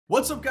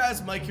What's up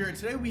guys, Mike here, and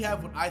today we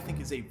have what I think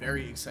is a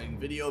very exciting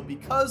video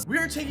because we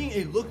are taking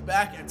a look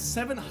back at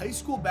 7 high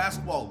school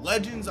basketball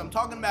legends. I'm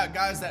talking about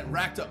guys that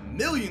racked up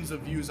millions of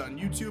views on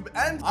YouTube,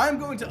 and I'm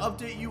going to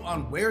update you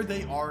on where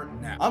they are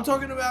now. I'm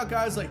talking about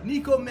guys like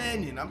Nico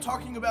Mannion, I'm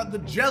talking about the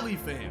Jelly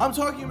Fam, I'm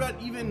talking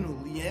about even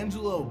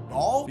LiAngelo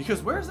Ball,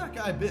 because where's that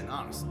guy been,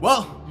 honestly?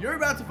 Well, you're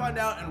about to find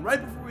out, and right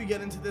before we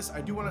get into this,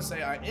 I do want to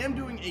say I am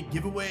doing a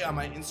giveaway on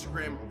my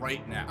Instagram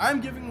right now.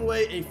 I'm giving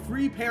away a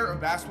free pair of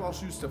basketball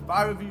shoes to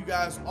 5 of you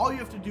guys. All you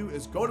have to do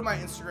is go to my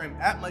Instagram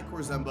at Mike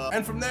Korzemba,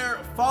 and from there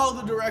follow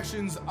the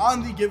directions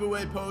on the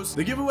giveaway post.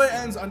 The giveaway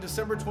ends on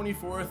December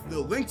 24th. The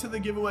link to the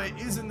giveaway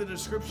is in the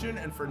description,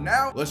 and for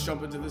now, let's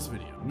jump into this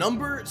video.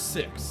 Number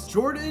 6,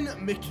 Jordan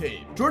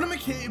McCabe. Jordan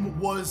McCabe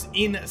was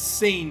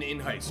insane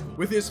in high school.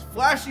 With his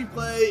flashy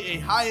play, a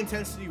high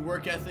intensity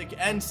work ethic,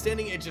 and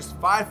standing at just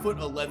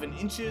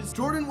 5'11".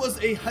 Jordan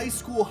was a high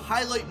school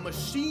highlight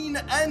machine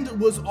and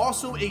was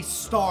also a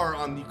star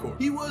on the court.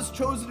 He was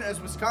chosen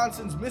as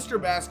Wisconsin's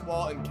Mr. Basketball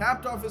and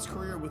capped off his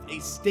career with a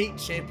state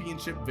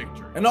championship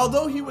victory. And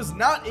although he was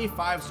not a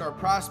 5-star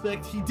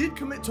prospect, he did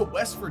commit to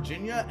West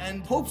Virginia,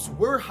 and hopes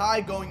were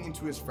high going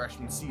into his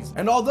freshman season.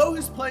 And although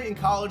his play in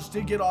college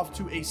did get off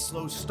to a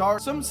slow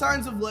start, some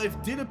signs of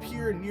life did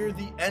appear near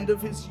the end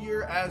of his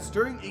year, as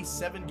during a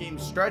 7-game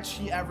stretch,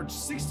 he averaged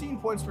 16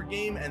 points per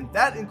game, and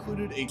that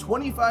included a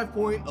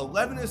 25-point,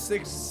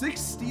 11-assist,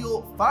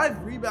 6-steal,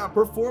 5-rebound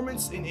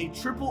performance in a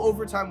triple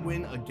overtime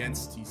win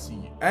against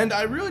TCU. And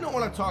I really don't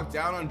want to talk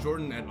down on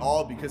Jordan at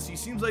all, because he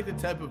seems like the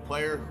type of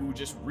player who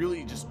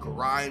really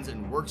grinds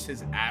and works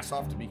his ass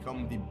off to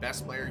become the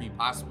best player he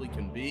possibly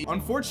can be.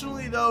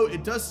 Unfortunately though,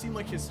 it does seem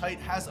like his height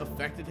has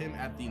affected him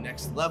at the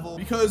next level,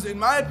 because in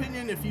my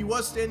opinion, if he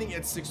was standing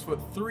at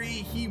 6'3",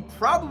 he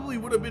probably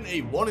would have been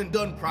a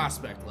one-and-done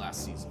prospect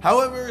last season.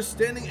 However,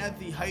 standing at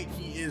the height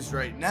he is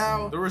right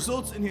now, the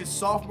results in his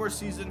sophomore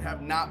season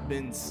have not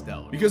been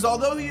stellar, because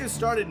although he has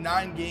started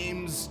 9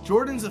 games,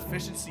 Jordan's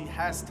efficiency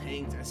has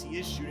tanked, as he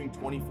is shooting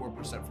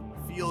 24% from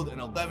the field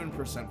and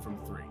 11% from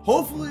 3.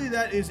 Hopefully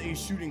that is a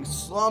shooting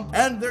slump,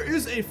 and there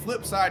is a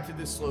flip side to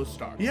this slow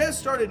start. He has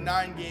started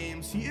 9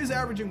 games, he is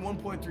averaging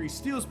 1.3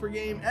 steals per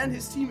game, and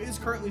his team is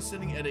currently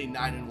sitting at a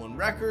 9-1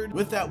 record,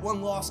 with that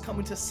one loss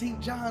coming to St.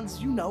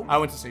 John's. You know, I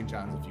went to St.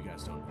 John's, if you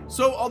guys don't know.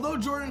 So although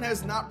Jordan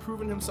has not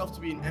proven himself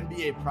to be an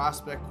NBA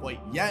prospect quite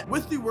yet,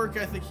 with the work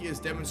ethic he has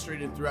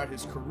demonstrated throughout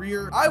his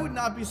career, I would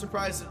not be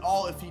surprised at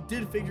all if he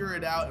did figure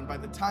it out, and by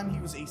the time he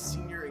was a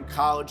senior in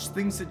college,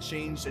 things had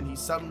changed and he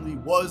suddenly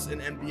was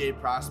an NBA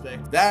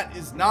prospect. That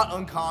is not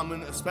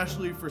uncommon,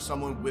 especially for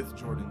someone with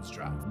Jordan's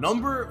drive.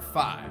 Number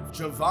 5,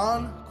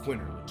 Jahvon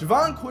Quinerly.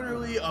 Jahvon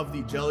Quinerly of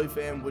the Jelly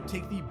Fam would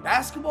take the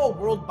basketball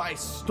world by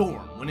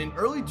storm when in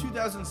early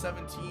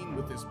 2017,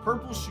 with his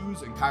purple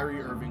shoes and Kyrie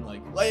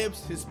Irving-like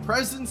layups, his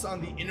presence on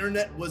the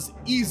internet was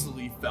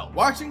easily felt.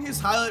 Watching his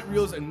highlight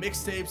reels and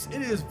mixtapes,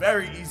 it is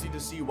very easy to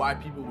see why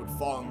people would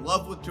fall in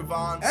love with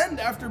Jahvon, and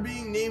after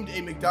being named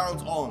a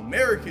McDonald's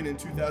All-American in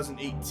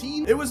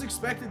 2018, it was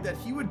expected that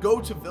he would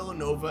go to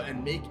Villanova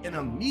and make an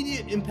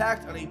immediate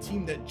impact on a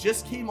team that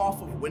just came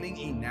off of winning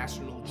a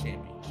national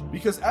championship.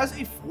 Because as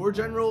a floor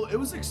general, it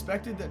was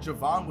expected that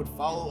Jahvon would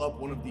follow up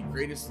one of the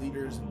greatest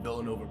leaders in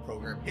Villanova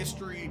program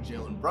history,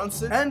 Jalen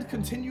Brunson, and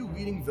continue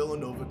leading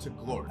Villanova to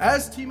glory.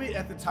 As teammate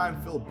at the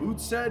time Phil Booth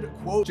said,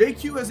 quote,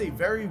 "JQ has a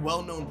very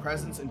well-known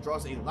presence and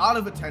draws a lot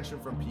of attention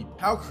from people.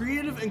 How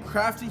creative and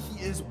crafty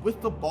he is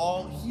with the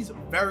ball, he's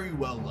very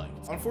well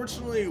liked."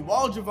 Unfortunately,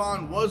 while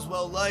Jahvon was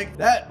well liked,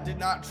 that did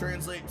not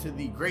translate to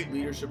the great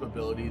leadership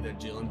ability that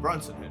Jalen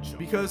Brunson had shown.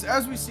 Because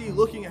as we see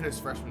looking at his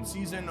freshman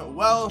season,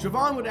 well,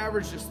 Jahvon would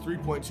average just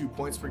 3.2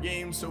 points per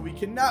game, so we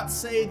cannot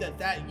say that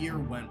that year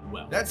went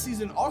well. That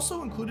season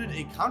also included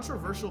a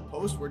controversial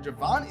post where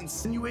Jahvon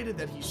insinuated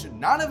that he should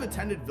not have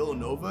attended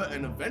Villanova,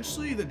 and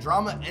eventually the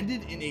drama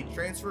ended in a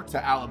transfer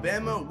to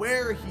Alabama,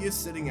 where he is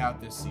sitting out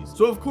this season.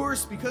 So of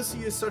course, because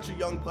he is such a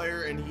young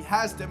player and he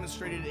has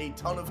demonstrated a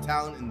ton of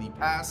talent in the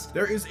past,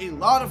 there is a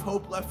lot of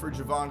hope left for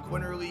Jahvon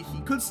Quinerly.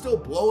 He could still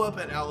blow up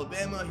at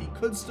Alabama, he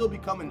could still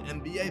become an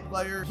NBA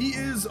player. He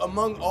is,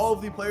 among all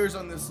of the players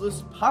on this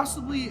list,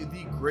 possibly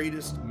the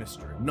greatest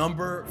mystery.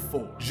 Number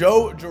 4,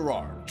 Joe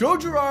Girard. Joe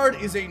Girard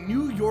is a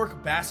New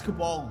York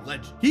basketball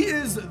legend. He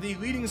is the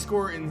leading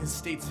scorer in his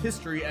state's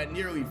history at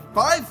nearly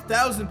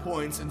 5,000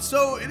 points, and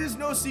so it is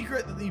no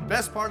secret that the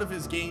best part of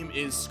his game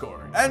is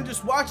scoring. And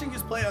just watching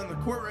his play on the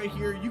court right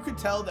here, you could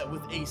tell that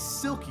with a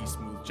silky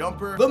smooth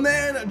jumper, the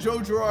man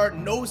Joe Girard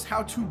knows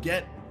how to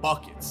get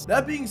buckets.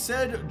 That being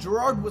said,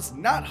 Girard was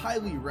not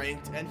highly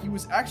ranked, and he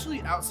was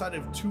actually outside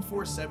of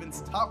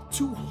 247's top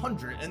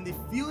 200, and the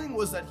feeling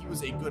was that he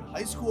was a good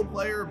high school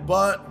player,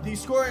 but the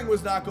scoring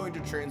was not going to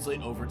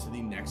translate over to the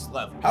next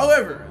level.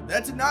 However,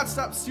 that did not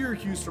stop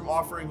Syracuse from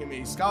offering him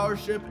a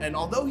scholarship, and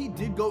although he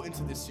did go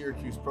into the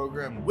Syracuse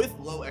program with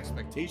low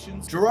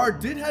expectations,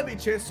 Girard did have a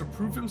chance to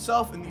prove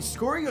himself, and the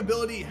scoring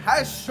ability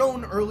has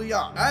shown early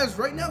on, as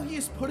right now he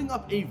is putting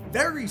up a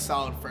very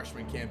solid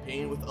freshman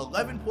campaign with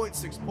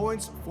 11.6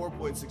 points,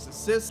 4.6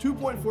 assists,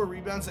 2.4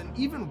 rebounds, and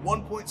even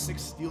 1.6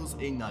 steals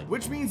a night.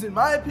 Which means, in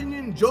my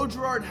opinion, Joe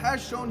Girard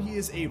has shown he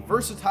is a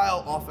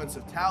versatile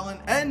offensive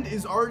talent and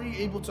is already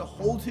able to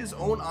hold his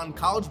own on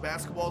college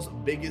basketball's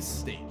biggest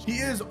stage. He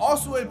is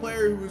also a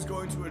player who is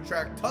going to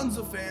attract tons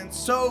of fans,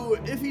 so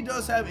if he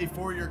does have a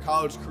 4-year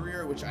college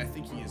career, which I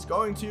think he is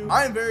going to,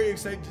 I am very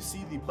excited to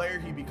see the player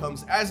he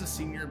becomes as a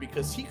senior,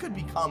 because he could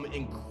become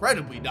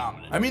incredibly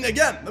dominant. I mean,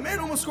 again, the man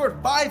almost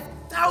scored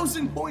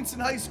 5,000 points in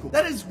high school.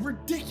 That is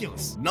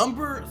ridiculous.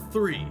 Number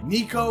 3,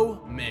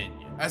 Nico Mannion.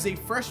 As a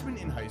freshman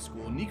in high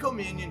school, Nico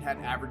Mannion had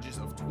averages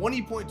of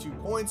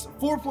 20.2 points,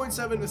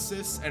 4.7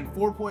 assists, and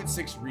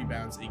 4.6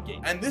 rebounds a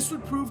game. And this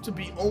would prove to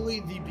be only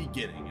the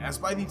beginning, as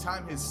by the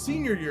time his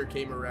senior year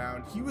came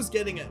around, he was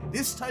getting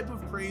this type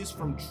of praise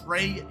from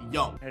Trae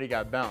Young. And he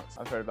got bounced.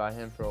 I've heard about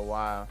him for a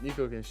while.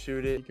 Nico can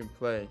shoot it, he can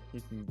play,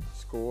 he can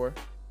score,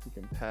 he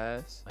can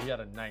pass. He got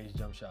a nice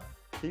jump shot.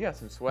 He got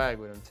some swag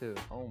with him too.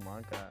 Oh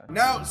my God.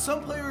 Now,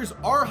 some players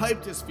are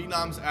hyped as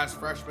phenoms as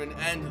freshmen,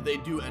 and they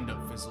do end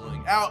up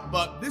fizzling out,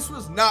 but this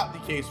was not the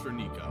case for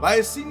Nico. By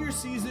his senior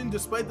season,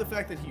 despite the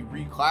fact that he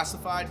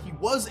reclassified, he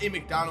was a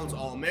McDonald's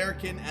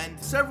All-American, and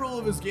several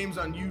of his games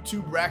on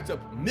YouTube racked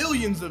up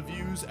millions of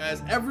views,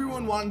 as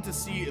everyone wanted to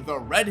see the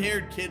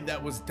red-haired kid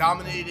that was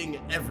dominating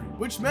everyone.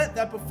 Which meant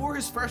that before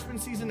his freshman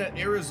season at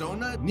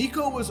Arizona,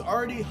 Nico was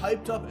already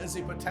hyped up as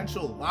a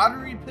potential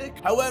lottery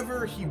pick.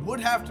 However, he would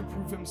have to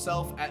prove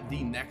himself at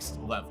the next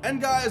level.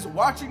 And guys,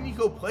 watching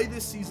Nico play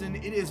this season,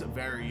 it is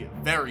very,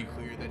 very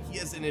clear that he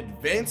has an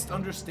advanced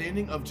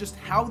understanding of just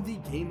how the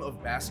game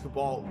of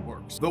basketball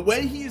works. The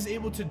way he is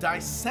able to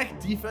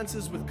dissect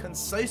defenses with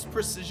concise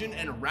precision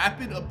and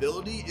rapid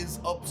ability is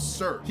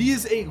absurd. He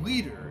is a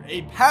leader,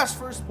 a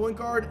pass-first point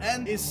guard,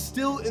 and is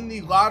still in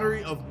the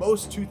lottery of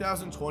most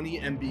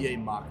 2020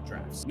 NBA mock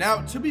drafts.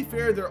 Now, to be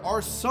fair, there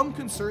are some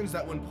concerns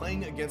that when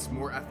playing against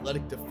more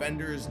athletic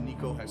defenders,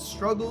 Nico has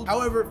struggled.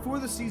 However, for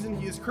the season,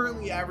 he is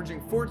currently averaging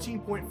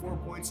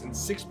 14.4 points and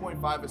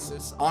 6.5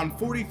 assists on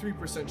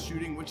 43%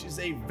 shooting, which is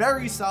a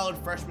very solid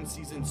freshman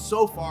season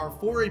so far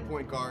for a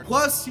point guard.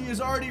 Plus, he has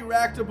already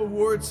racked up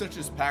awards such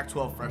as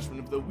Pac-12 Freshman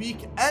of the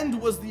Week and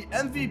was the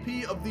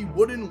MVP of the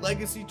Wooden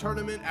Legacy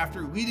Tournament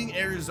after leading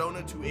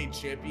Arizona to a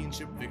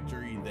championship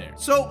victory there.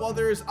 So while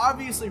there is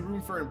obviously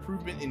room for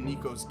improvement in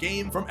Nico's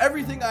game, from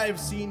everything I have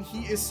seen,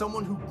 he is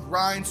someone who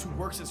grinds, who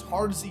works as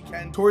hard as he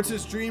can towards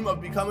his dream of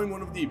becoming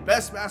one of the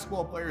best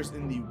basketball players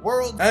in the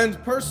world.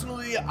 And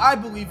personally, I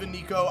believe in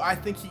Nico. I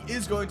think he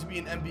is going to be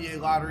an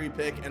NBA lottery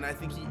pick, and I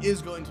think he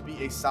is going to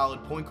be a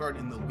solid point guard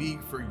in the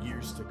league for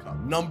years to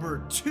come.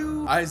 Number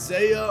 2,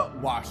 Isaiah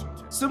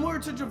Washington. Similar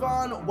to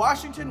Javon,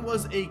 Washington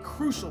was a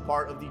crucial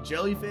part of the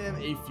Jelly fam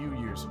a few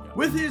years ago.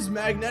 With his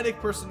magnetic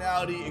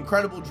personality,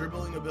 incredible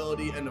dribbling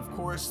ability, and of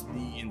course,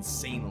 the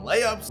insane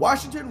layups,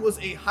 Washington was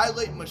a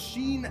highlight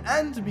machine,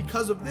 and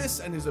because of this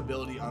and his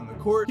ability on the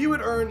court, he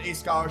would earn a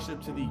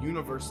scholarship to the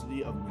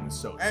University of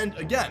Minnesota. And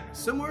again,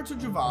 similar to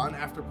Javon,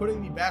 after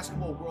putting the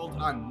basketball world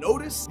on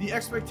notice, the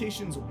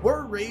expectations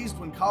were raised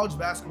when college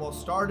basketball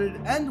started,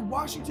 and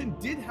Washington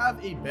did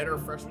have a better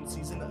freshman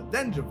season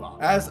than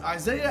Javon, as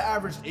Isaiah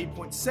averaged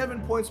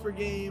 8.7 points per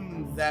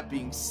game. That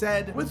being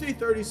said, with a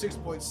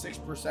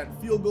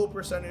 36.6% field goal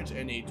percentage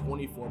and a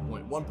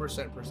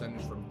 24.1%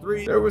 percentage from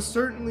 3, there was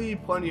certainly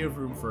plenty of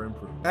room for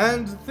improvement.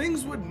 And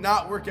things would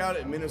not work out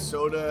at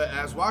Minnesota,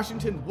 as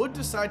Washington would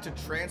decide to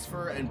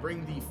transfer and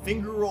bring the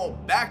finger roll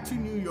back to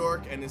New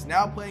York, and is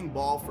now playing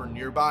ball for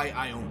nearby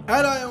Iona.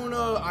 At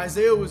Iona,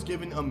 Isaiah was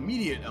given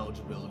immediate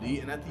eligibility,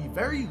 and at the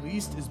very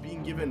least is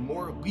being given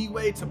more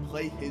leeway to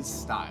play his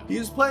style. He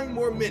is playing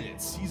more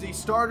minutes, he's a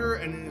starter,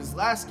 and in his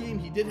last game,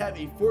 he did have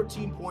a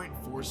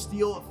 14.4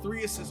 steal,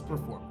 3 assist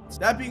performance.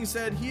 That being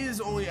said, he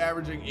is only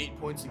averaging 8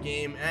 points a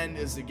game, and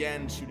is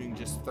again shooting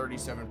just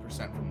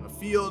 37% from the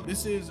field.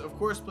 This is, of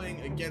course,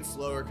 playing against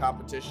lower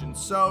competition,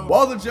 so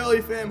while the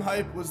Jelly fam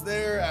hype was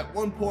there at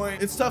one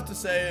point, it's tough to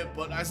say it,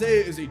 but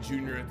Isaiah is a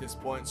junior at this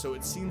point, so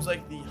it seems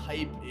like the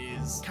hype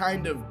is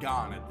kind of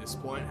gone at this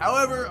point.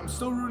 However, I'm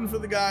still rooting for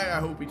the guy. I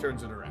hope he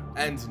turns it around.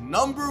 And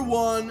number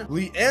 1,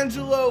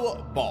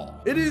 LiAngelo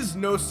Ball. It is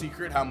no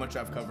secret how much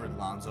I've covered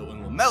Lonzo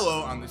and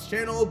LaMelo on this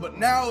channel, but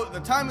now the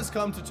time has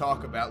come to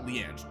talk about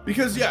LiAngelo.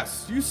 Because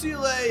yes,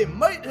 UCLA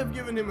might have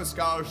given him a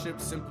scholarship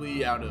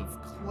simply out of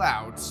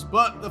clout,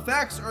 but the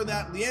facts are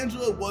that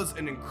LiAngelo was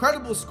an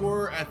incredible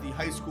scorer at the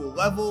high school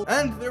level,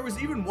 and there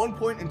was even one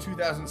point in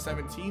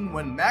 2017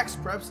 when Max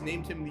Preps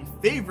named him the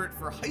favorite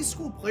for high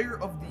school player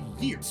of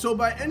the year. So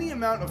by any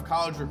amount of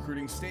college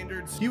recruiting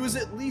standards, he was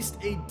at least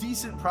a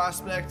decent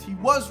prospect. He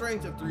was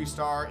ranked a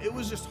 3-star. It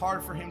was just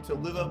hard for him to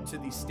live up to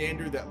the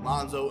standard that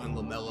Lonzo and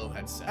LaMelo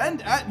had set.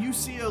 And at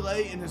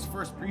UCLA in his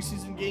first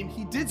preseason game,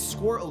 he did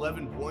score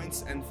 11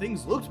 points, and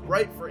things looked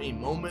bright for a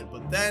moment,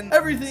 but then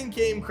everything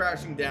came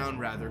crashing down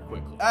rather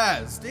quickly.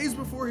 As days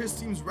before his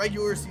team's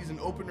regular season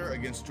opener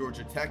against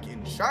Georgia Tech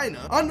in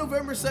China, on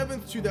November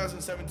 7th,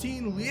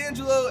 2017,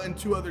 LiAngelo and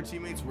 2 other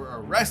teammates were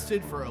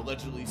arrested for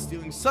allegedly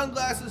stealing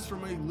sunglasses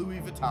from a Louis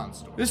Vuitton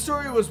store. This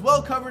story was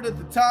well covered at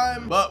the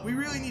time, but we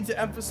really need to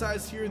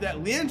emphasize here here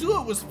that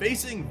LiAngelo was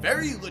facing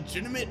very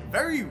legitimate,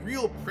 very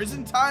real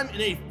prison time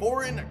in a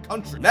foreign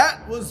country.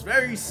 That was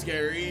very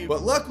scary,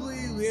 but luckily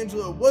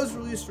LiAngelo was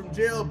released from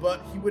jail,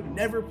 but he would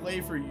never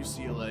play for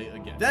UCLA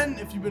again. Then,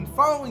 if you've been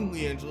following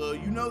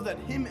LiAngelo, you know that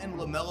him and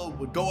LaMelo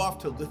would go off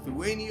to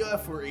Lithuania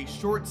for a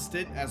short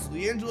stint as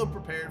LiAngelo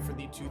prepared for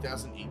the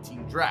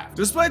 2018 draft,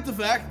 despite the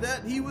fact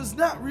that he was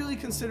not really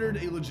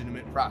considered a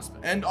legitimate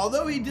prospect. And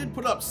although he did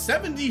put up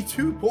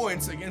 72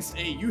 points against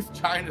a youth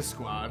China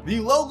squad, the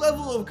low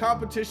level of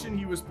competition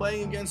he was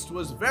playing against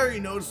was very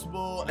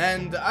noticeable,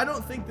 and I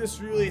don't think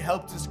this really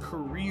helped his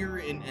career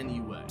in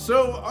any way.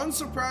 So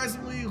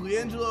unsurprisingly,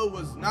 LiAngelo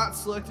was not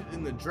selected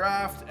in the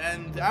draft,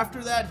 and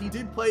after that he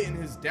did play in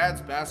his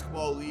dad's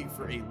basketball league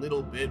for a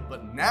little bit,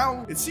 but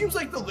now it seems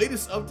like the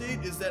latest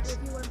update is that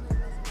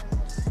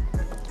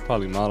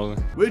probably modeling,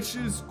 which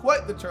is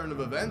quite the turn of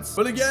events.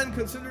 But again,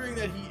 considering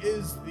that he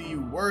is the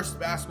worst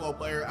basketball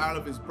player out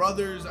of his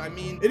brothers, I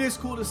mean, it is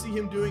cool to see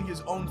him doing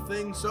his own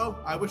thing, so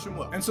I wish him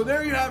well. And so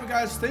there you have it,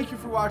 guys. Thank you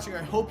for watching.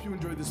 I hope you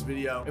enjoyed this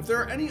video. If there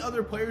are any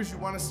other players you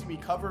want to see me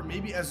cover,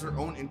 maybe as their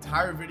own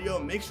entire video,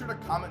 make sure to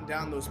comment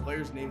down those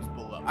players' names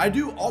below. I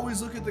do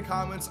always look at the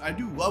comments. I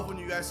do love when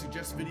you guys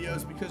suggest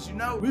videos because, you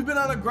know, we've been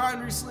on a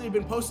grind recently,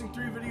 been posting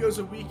 3 videos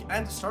a week,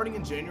 and starting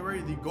in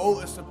January, the goal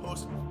is to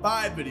post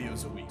 5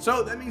 videos a week.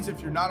 So that means if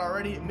you're not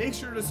already, make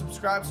sure to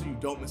subscribe so you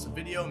don't miss a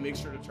video. Make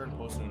sure to turn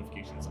post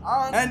notifications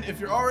on. And if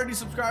you're already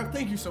subscribed,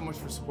 thank you so much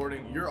for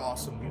supporting. You're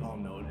awesome. We all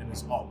know it. And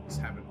as always,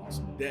 have an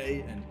awesome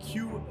day, and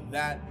cue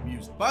that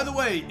music. By the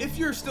way, if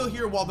you're still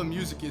here while the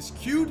music is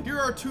cued, here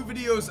are 2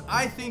 videos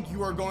I think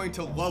you are going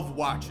to love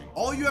watching.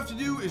 All you have to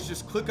do is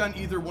just click on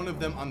either one of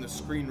them on the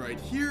screen right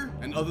here.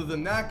 And other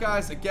than that,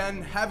 guys,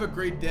 again, have a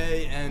great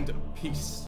day and peace.